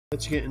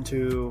let's get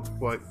into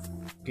what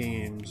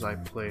games I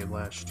played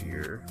last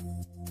year.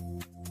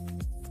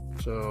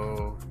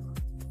 So,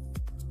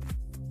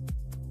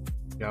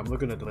 yeah, I'm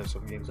looking at the list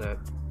of games that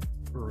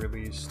were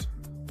released.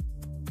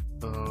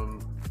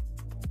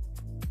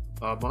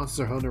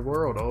 Monster Hunter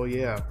World, oh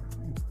yeah,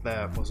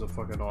 that was a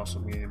fucking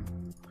awesome game.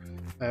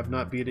 I have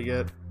not beat it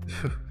yet.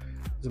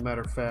 As a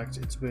matter of fact,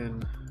 it's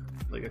been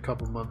like a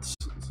couple months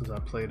since I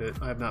played it.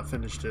 I have not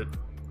finished it.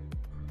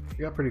 I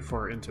got pretty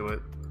far into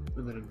it,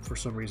 and then for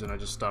some reason I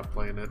just stopped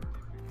playing it.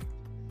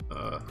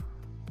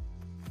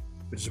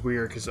 Which is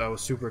weird because I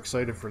was super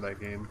excited for that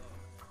game.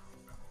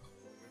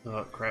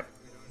 Crap.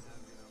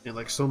 And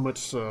like so much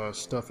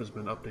stuff has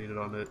been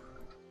updated on it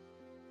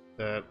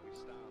that,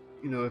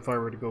 you know, if I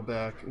were to go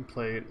back and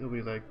play it, it'll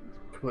be like,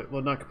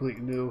 well, not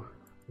completely new,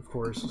 of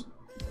course.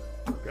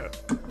 God,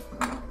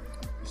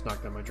 just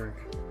knocked down my drink.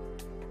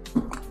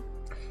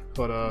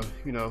 But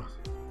you know,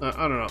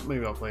 I don't know.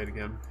 Maybe I'll play it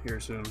again here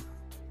soon.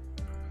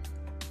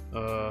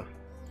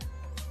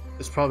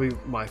 It's probably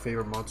my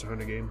favorite Monster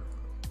Hunter game.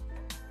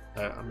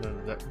 I'm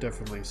gonna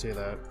definitely say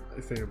that,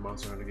 my favorite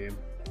Monster Hunter game.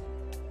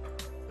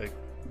 Like,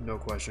 no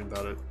question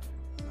about it.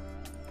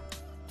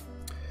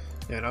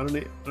 And I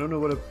don't know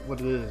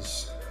what it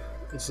is.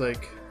 It's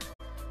like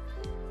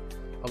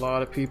a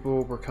lot of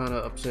people were kind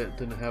of upset it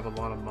didn't have a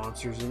lot of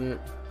monsters in it,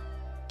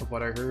 of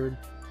what I heard.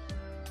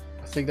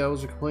 I think that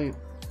was a complaint,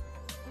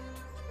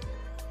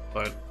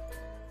 but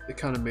it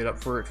kind of made up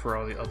for it for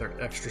all the other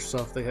extra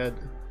stuff they had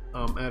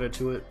added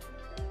to it.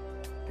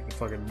 Like the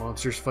fucking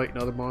monsters fighting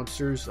other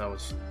monsters. That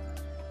was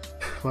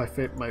my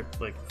favorite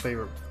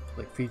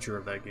like feature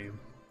of that game,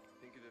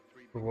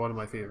 or one of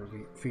my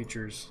favorite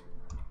features.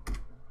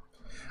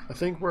 I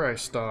think where I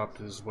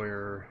stopped is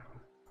where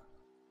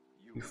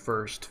you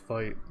first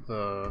fight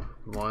the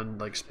one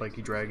like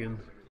spiky dragon.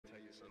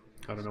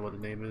 I don't know what the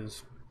name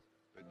is.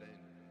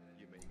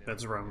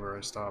 That's around where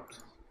I stopped.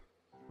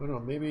 I don't know,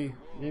 maybe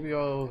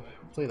I'll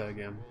play that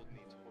again.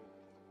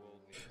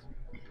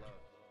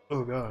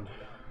 Oh god.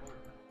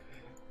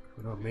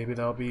 I don't know, maybe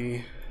that'll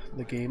be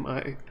the game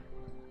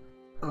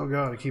oh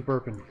god, I keep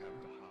burping.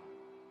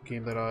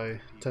 Game that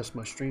I test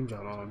my streams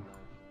out on.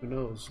 Who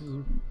knows?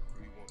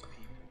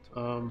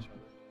 I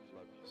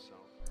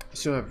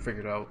still haven't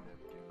figured out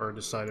or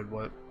decided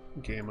what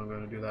game I'm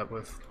going to do that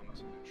with.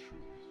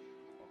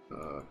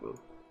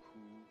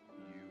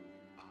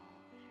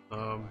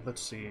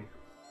 Let's see.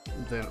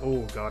 Then,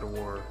 oh, God of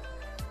War.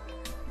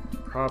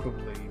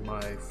 Probably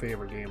my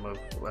favorite game of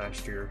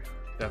last year.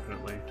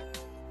 Definitely.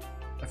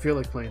 I feel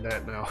like playing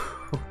that now.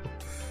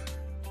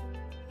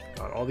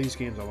 God, all these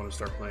games I want to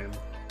start playing.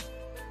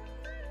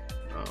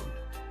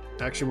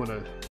 I actually want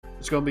to.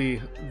 It's going to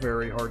be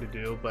very hard to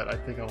do, but I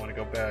think I want to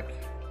go back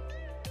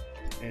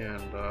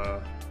and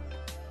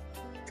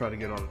try to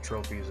get all the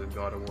trophies in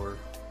God of War.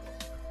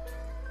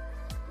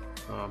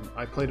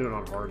 I played it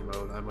on hard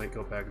mode. I might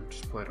go back and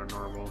just play it on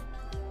normal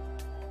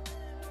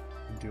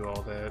and do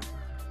all that.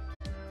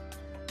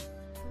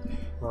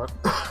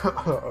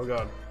 Oh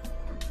god,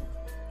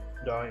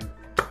 dying.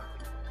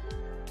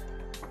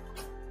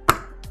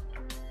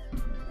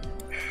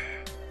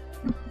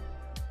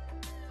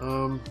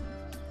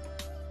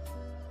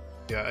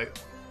 Yeah,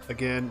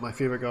 again, my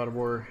favorite God of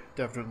War,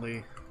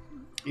 definitely.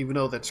 Even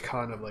though that's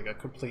kind of like a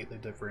completely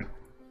different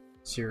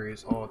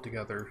series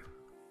altogether.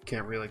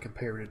 Can't really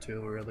compare the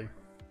two, really.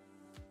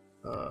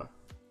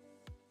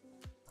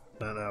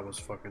 That was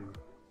fucking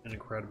an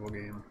incredible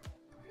game.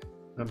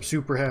 I'm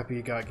super happy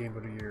it got Game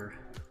of the Year.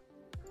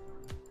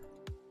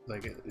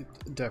 Like,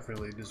 it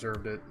definitely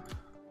deserved it.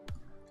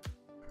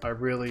 I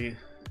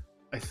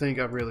think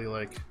I really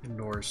like the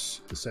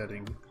Norse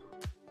setting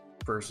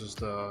versus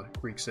the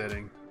Greek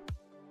setting.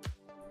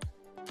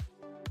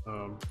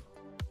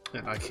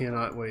 And I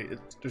cannot wait.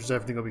 There's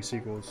definitely gonna be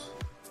sequels.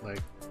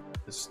 Like,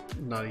 it's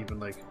not even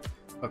like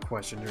a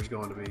question. There's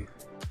going to be.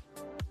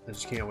 I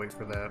just can't wait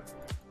for that.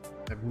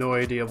 I have no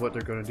idea what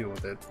they're gonna do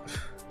with it.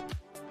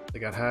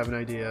 Like, I have an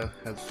idea.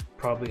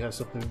 Probably has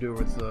something to do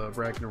with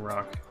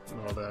Ragnarok and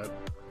all that.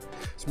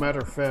 As a matter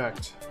of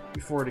fact,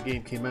 before the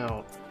game came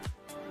out,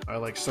 I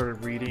like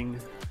started reading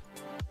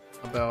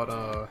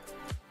about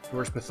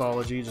Norse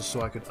mythology just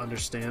so I could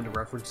understand the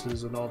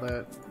references and all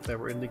that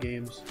were in the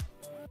games.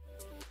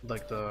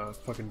 Like the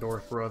fucking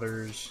Dorf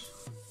brothers,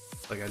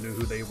 like I knew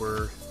who they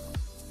were,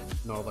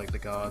 and all like the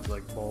gods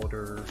like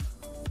Baldur,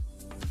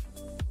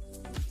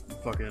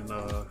 fucking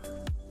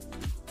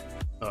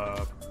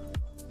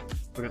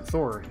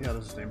Thor, yeah,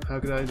 that's his name. How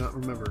could I not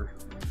remember?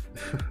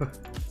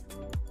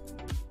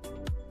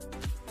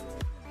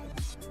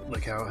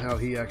 Like how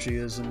he actually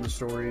is in the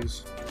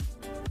stories.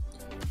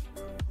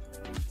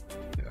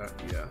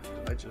 Yeah,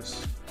 I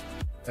just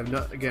have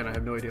not. Again, I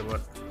have no idea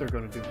what they're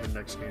going to do for the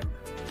next game.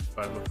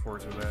 But I look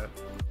forward to that.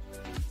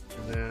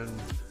 And then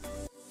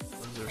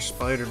there's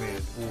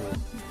Spider-Man. Ooh.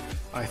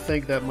 I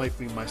think that might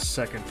be my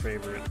second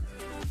favorite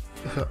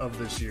of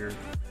this year.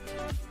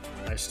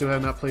 I still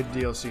have not played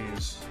the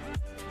DLCs,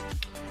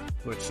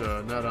 which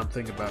now that I'm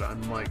thinking about it, I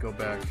might go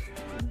back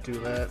and do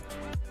that.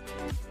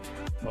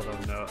 Although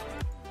no,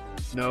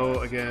 No,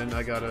 again,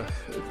 I gotta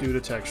do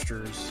the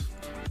textures.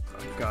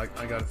 I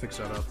gotta fix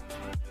that up.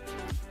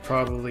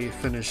 Probably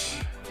finish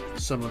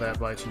some of that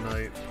by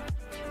tonight.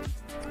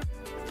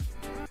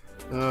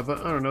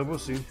 But I don't know. We'll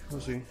see.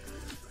 We'll see.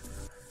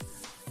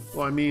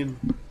 Well, I mean,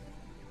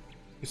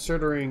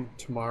 considering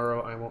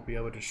tomorrow I won't be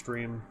able to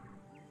stream,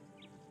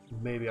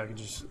 maybe I can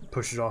just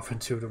push it off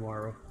into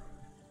tomorrow.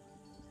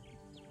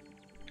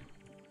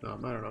 I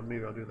don't know.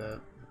 Maybe I'll do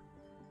that.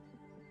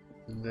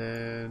 And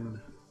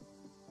then,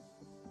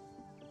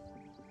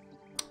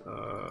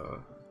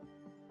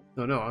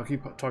 no, I'll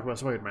keep talking about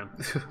Spider-Man.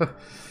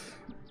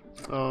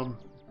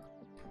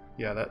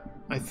 Yeah, that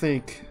I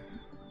think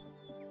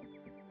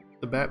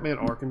the Batman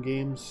Arkham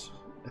games,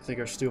 I think,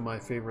 are still my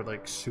favorite,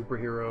 like,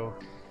 superhero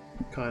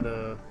kind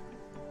of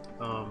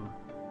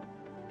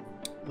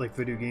like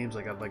video games.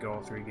 Like, I like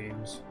all 3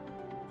 games,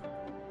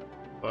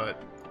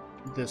 but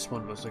this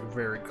one was like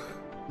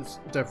it's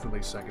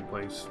definitely second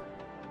place.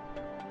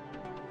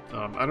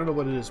 I don't know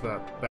what it is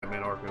about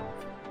Batman Arkham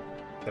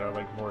that I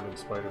like more than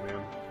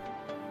Spider-Man.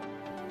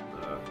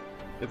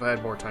 If I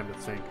had more time to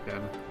think,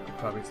 then I'd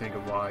probably think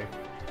of why.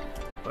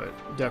 But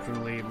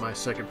definitely my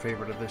second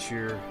favorite of this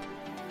year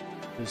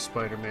is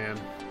Spider-Man,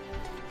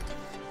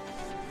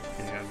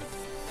 and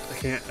I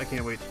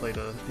can't wait to play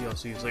the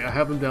DLCs. Like, I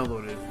have them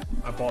downloaded,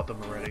 I bought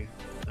them already,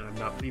 and I'm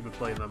not even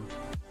playing them.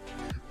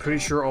 Pretty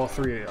sure all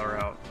 3 are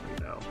out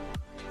right now.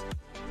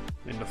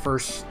 And the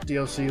first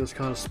DLC was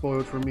kind of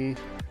spoiled for me,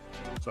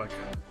 so I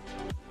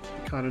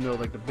kind of know,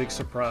 like, the big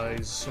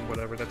surprise or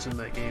whatever that's in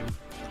that game.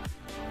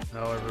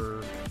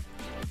 However,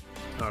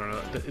 I don't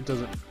know, it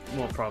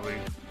won't probably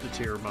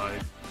deter my,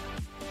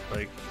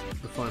 like,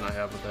 the fun I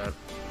have with that.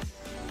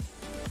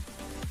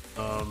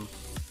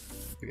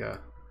 Yeah,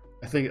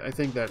 I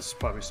think that's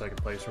probably second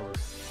place over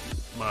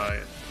my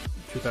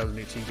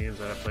 2018 games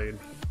that I played.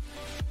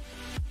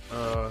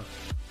 Oh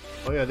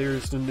yeah,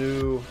 there's the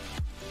new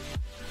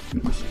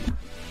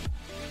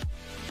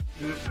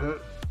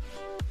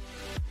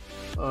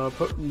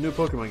new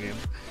Pokemon game.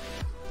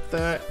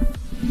 That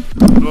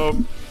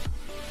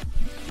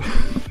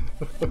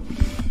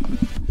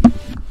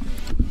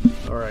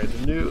all right,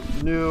 the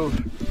new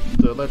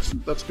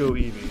Let's Go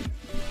Eevee.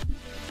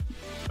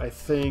 I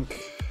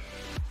think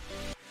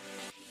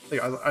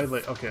I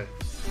like, okay,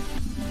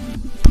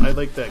 I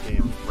like that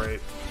game, right?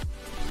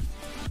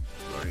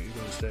 Are you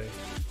gonna stay?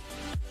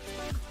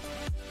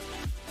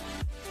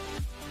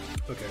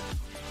 Okay,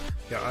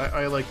 yeah,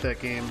 I like that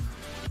game.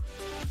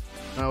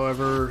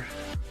 However,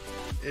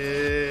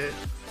 I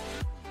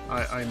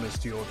miss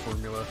the old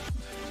formula,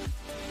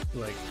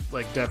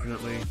 like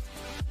definitely,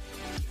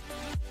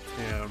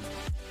 and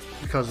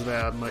because of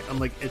that, I'm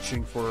like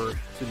itching for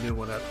the new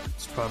one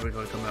that's probably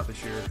going to come out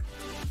this year.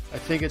 I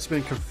think it's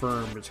been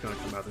confirmed it's going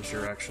to come out this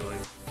year, actually.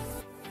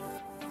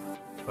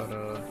 But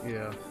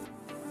yeah.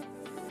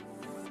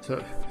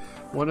 So,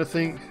 one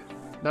thing,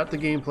 not the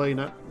gameplay,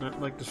 not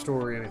like the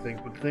story or anything,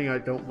 but the thing I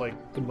don't like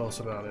the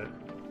most about it,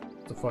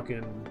 the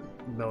fucking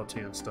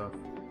Meltan stuff.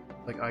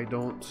 Like, I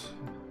don't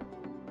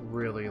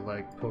really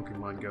like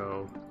Pokemon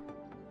Go.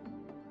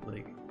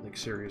 Like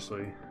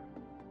seriously.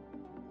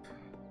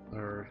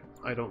 Or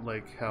I don't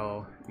like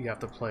how you have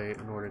to play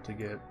in order to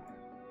get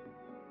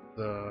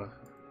the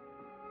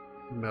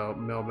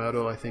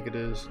Melmetal, I think it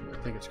is. I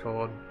think it's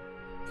called.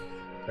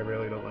 I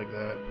really don't like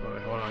that.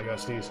 Alright, hold on, I gotta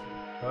sneeze.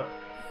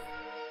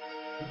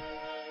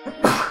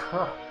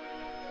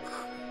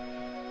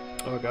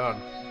 Oh god.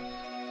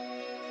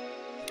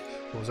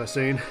 What was I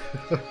saying?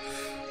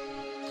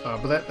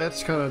 But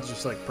that's kind of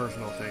just like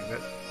personal thing.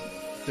 That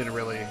didn't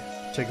really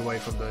take away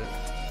from the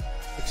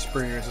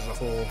experience as a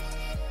whole.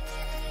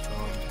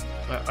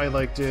 I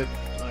liked it.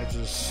 I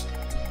just,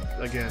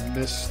 again,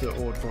 miss the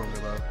old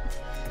formula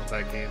of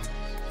that game.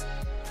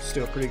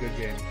 Still a pretty good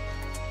game.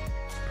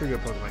 Pretty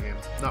good Pokemon game.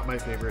 Not my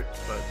favorite,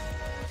 but,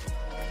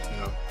 you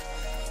know.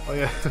 Oh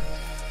yeah.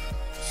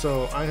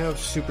 So, I have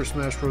Super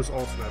Smash Bros.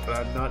 Ultimate, but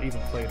I've not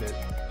even played it.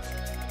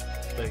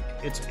 Like,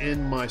 it's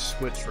in my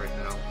Switch right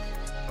now,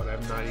 but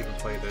I've not even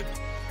played it.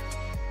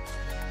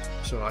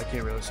 So, I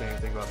can't really say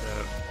anything about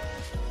that.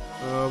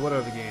 What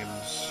other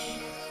games?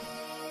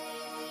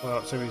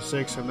 Fallout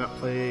 76, I've not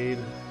played.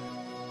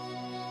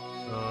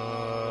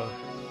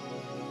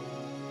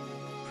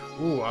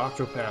 Ooh,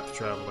 Octopath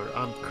Traveler.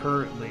 I'm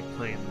currently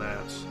playing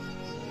that.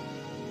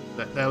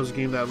 That was a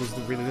game that was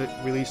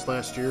released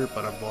last year,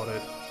 but I bought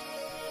it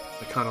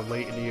kind of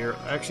late in the year.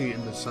 Actually,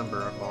 in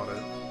December, I bought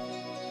it.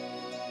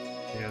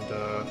 And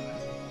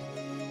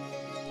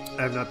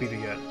I have not beat it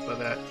yet, but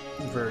that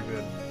is very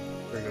good.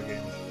 Very good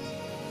game.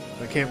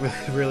 I can't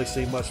really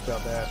say much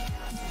about that.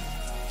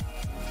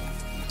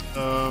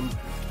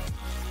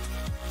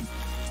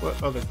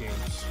 What other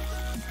games?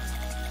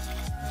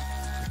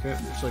 Okay,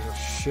 there's like a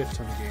shit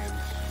ton of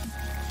games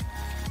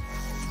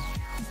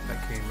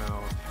that came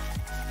out.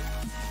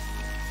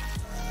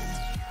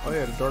 Oh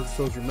yeah, the Dark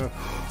Souls remember.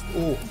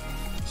 Oh,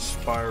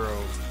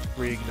 Spyro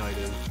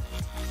Reignited.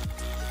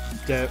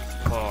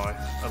 Oh, I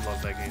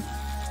love that game.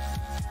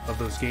 Love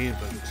those games,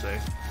 I should say.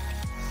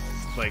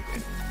 Like,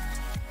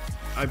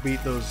 I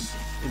beat those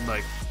in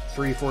like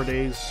 3-4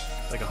 days,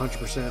 like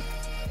 100%.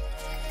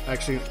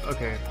 Actually,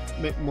 okay,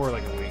 more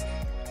like a week.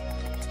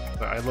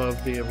 But I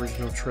loved the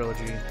original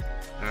trilogy,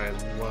 and I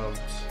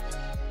loved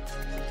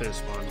this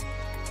one.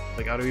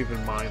 Like, I don't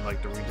even mind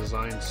like the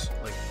redesigns.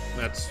 Like,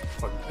 that's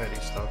fucking petty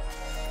stuff.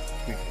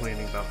 Be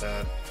complaining about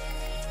that.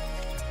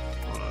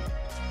 Hold on.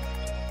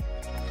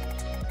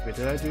 Wait,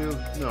 did I do?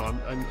 No,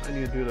 I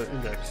need to do the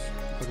index.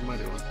 What am I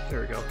doing?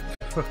 There we go.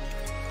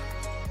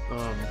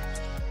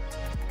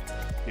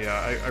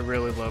 Yeah, I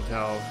really loved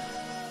how,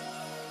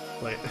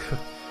 like,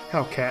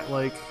 how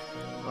cat-like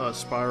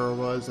Spyro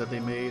was that they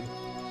made.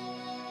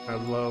 I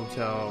loved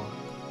how,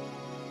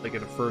 like,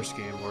 in the first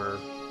game, where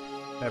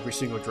every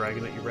single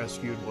dragon that you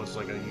rescued was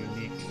like a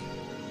unique,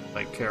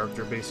 like,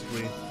 character,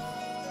 basically.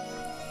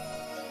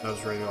 That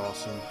was really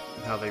awesome.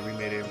 And how they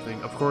remade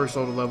everything. Of course,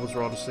 all the levels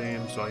were all the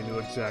same, so I knew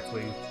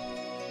exactly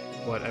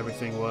what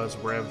everything was,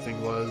 where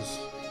everything was.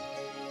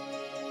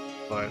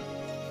 But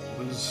it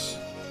was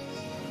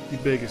the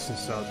biggest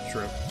nostalgia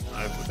trip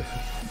I've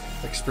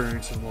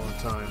experienced in a long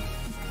time.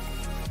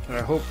 And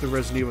I hope the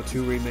Resident Evil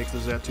 2 remake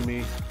does that to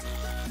me.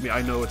 I mean,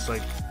 I know it's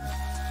like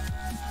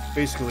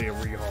basically a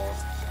rehaul.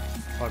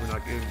 Probably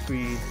not going to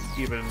be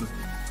even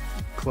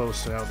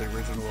close to how the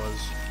original was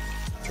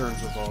in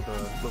terms of all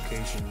the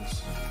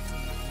locations.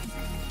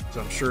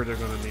 So I'm sure they're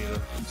going to need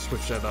to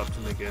switch that up to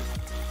make it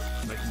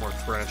like more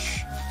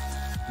fresh,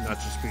 not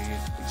just be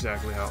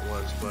exactly how it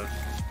was. But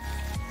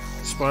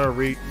Spyro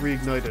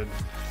reignited,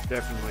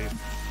 definitely.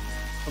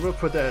 I'm going to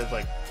put that at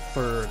like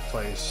 3rd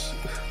place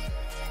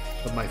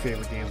of my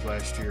favorite games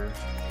last year.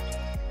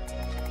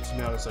 So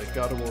now it's like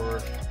God of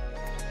War,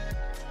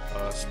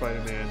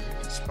 Spider-Man,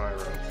 and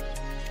Spyro.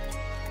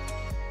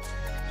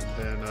 And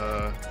then,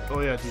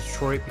 oh yeah,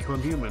 Detroit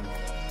Become Human.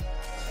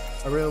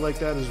 I really like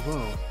that as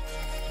well.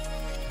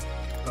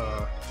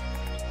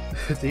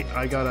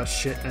 I got a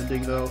shit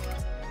ending though.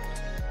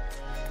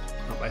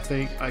 I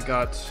think I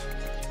got,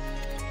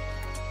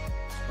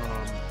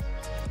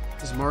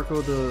 is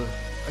Marco the,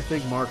 I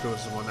think Marco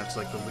is the one that's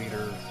like the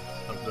leader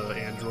of the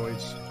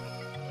androids.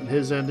 And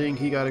his ending,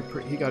 he got a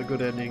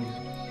good ending.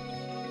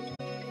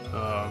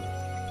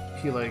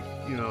 He like,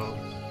 you know,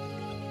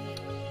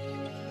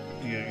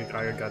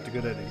 I got the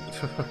good ending.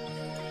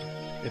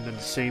 And then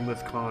the same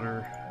with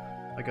Connor.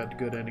 I got the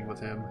good ending with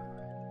him.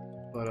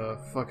 But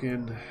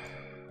fucking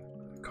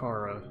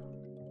Kara,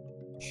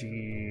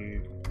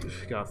 she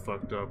got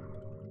fucked up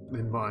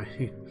in my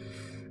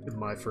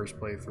first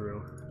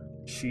playthrough.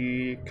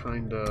 She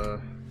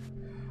kinda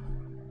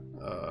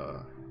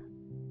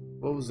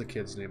what was the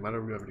kid's name? I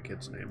don't remember the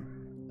kid's name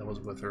that was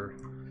with her.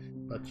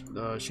 But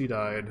she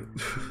died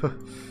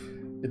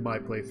in my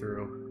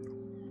playthrough.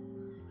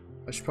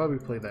 I should probably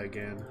play that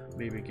again.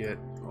 Maybe get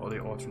all the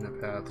alternate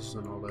paths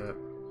and all that.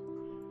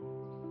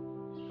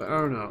 But I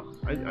don't know.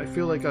 I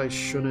feel like I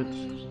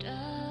shouldn't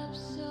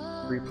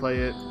replay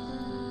it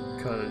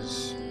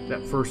because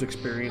that first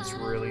experience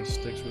really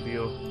sticks with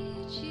you.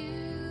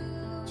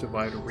 So if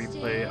I had to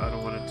replay, I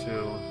don't want it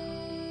to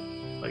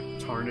like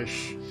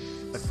tarnish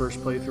that first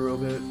playthrough a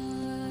bit.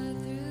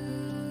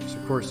 So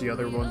of course the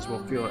other ones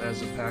won't feel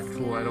as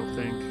impactful, I don't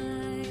think.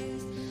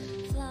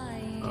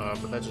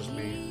 But that's just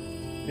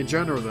me. In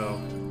general though,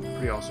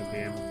 pretty awesome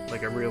game.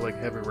 Like I really like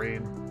Heavy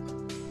Rain.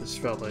 This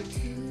felt like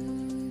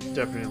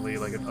definitely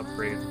like an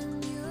upgrade.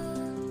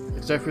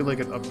 It's definitely like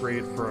an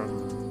upgrade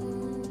from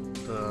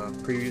the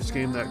previous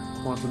game that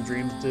Quantum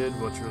Dreams did,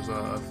 which was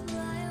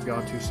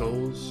Beyond Two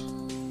Souls.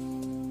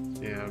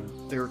 And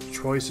there were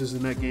choices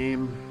in that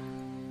game,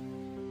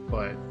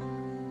 but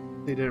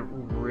they didn't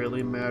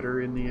really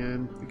matter in the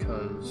end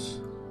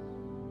because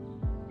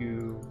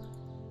you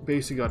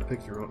basically got to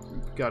pick your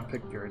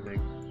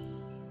ending.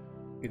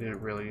 You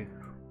didn't really,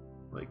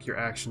 like, your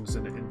actions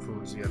didn't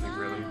influence the ending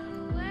really.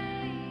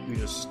 You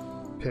just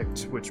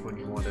picked which one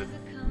you wanted.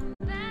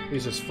 At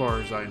least as far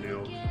as I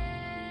knew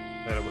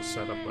that it was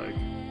set up like.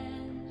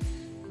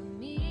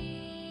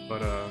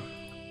 But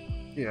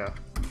yeah,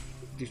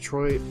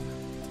 Detroit.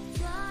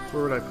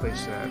 Where would I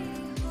place that?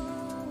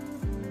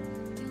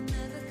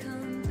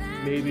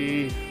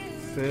 Maybe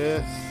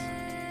 5th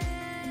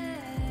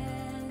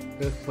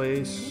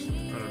place. I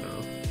don't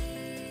know.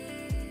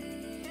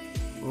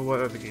 Well, what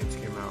other games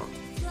came out?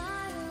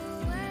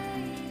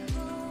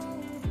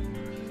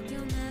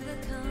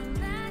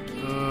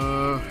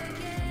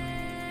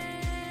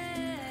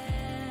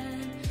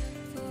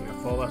 Yeah,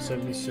 Fallout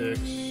 76.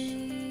 I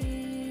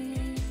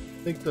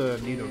think the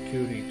Nino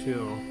Kuni 2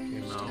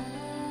 came out,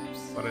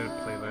 but I didn't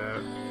play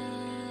that.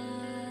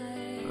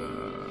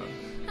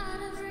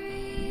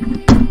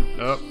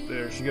 Oh,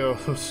 there she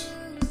goes.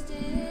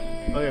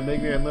 Oh yeah,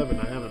 Mega Man 11.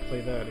 I haven't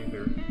played that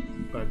either,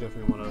 but I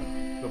definitely want to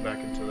go back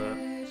into that.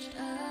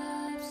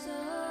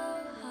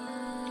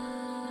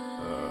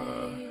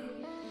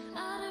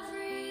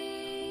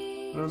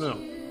 I don't know.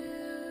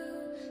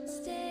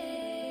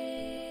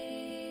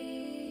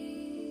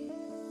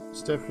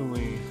 It's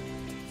definitely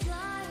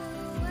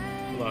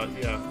a lot.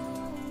 Yeah.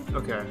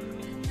 Okay.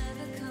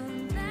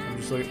 I'm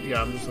just looking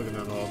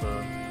at all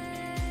the.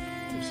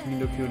 There's Ni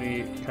no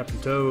Kuni, Captain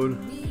Toad,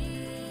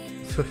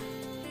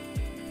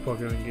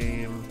 Pokemon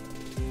game.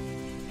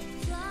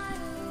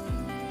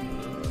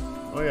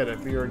 Oh yeah, that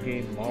VR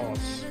game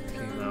Moss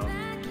came out.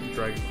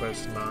 Dragon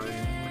Quest 9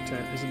 or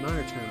 10. Is it 9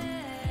 or 10?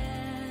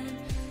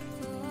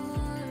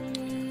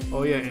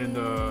 Oh yeah, and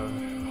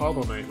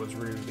Hollow Knight was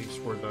re-released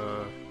for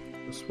the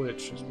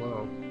Switch as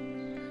well.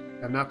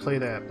 I've not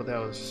played that, but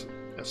that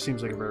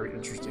seems like a very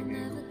interesting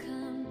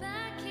game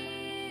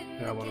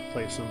that I want to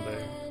play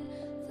someday.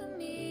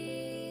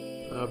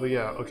 But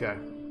yeah, okay.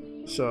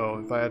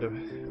 So if I had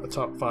a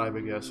top 5,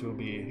 I guess it would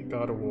be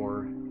God of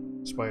War,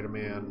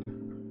 Spider-Man,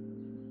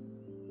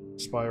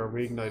 Spyro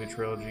Reignited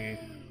Trilogy,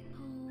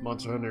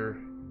 Monster Hunter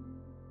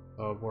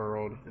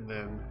World, and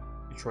then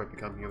Detroit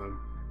Become Human.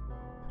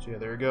 So yeah,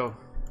 there you go.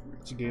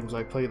 That's the games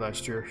I played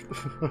last year.